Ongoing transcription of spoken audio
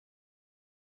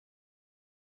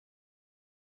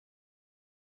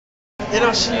You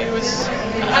know, she was.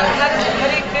 How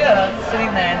do you feel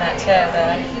sitting there in that chair?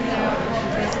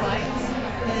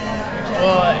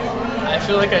 Well, I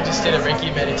feel like I just did a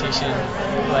Reiki meditation.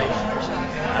 Like,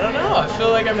 I don't know. I feel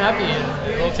like I'm happy and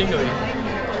a little tingly.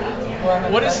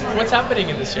 What's happening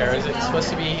in this chair? Is it supposed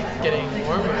to be getting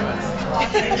warm or what?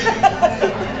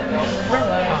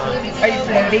 Are you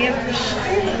floating?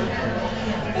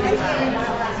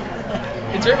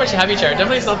 It's very much a happy chair.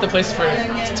 Definitely, it's not the place for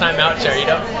time out chair. You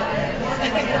don't.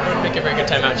 It wouldn't make a very good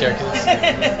time out chair because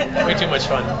it's way too much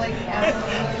fun.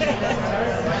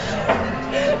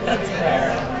 That's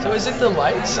fair. So is it the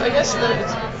lights? I guess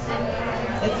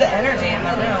It's the energy in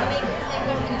the room.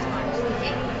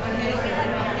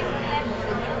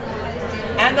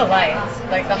 And the lights.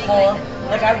 Like the whole,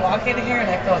 like I walk in here and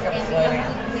I feel like I'm floating.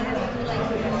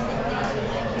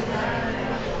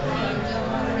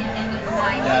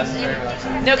 Yeah, it's very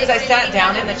much. No, because I sat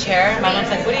down in the chair and my mom's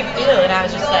like, what do you feel? And I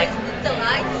was just like,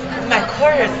 my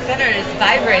core center is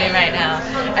vibrating right now.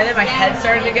 And then my head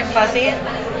started to get fuzzy.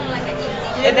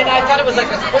 And then I thought it was like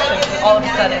a cushion all of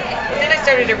a sudden. And then I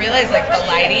started to realize like the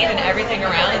lighting and everything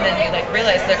around, and then you like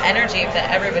realize the energy that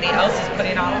everybody else is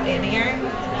putting on in here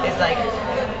is like,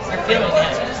 you're feeling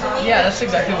it. Yeah, that's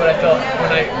exactly what I felt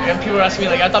when people were asking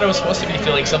me. Like, I thought I was supposed to be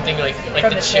feeling something like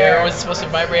From the the chair chair. was supposed to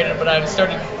vibrate, but I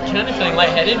started kind of feeling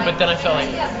lightheaded. But then I felt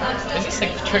like, is this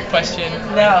like a trick question?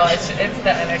 No, it's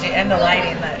the energy and the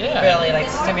lighting that really like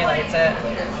stimulates it.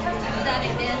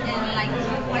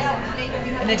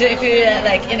 And then if you're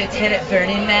like in a tent at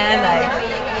Burning Man, like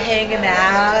hanging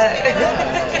out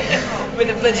with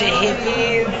a bunch of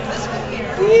hippies.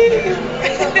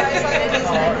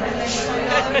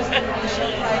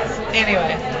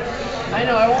 Anyway. I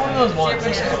know, I want one of those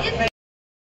ones.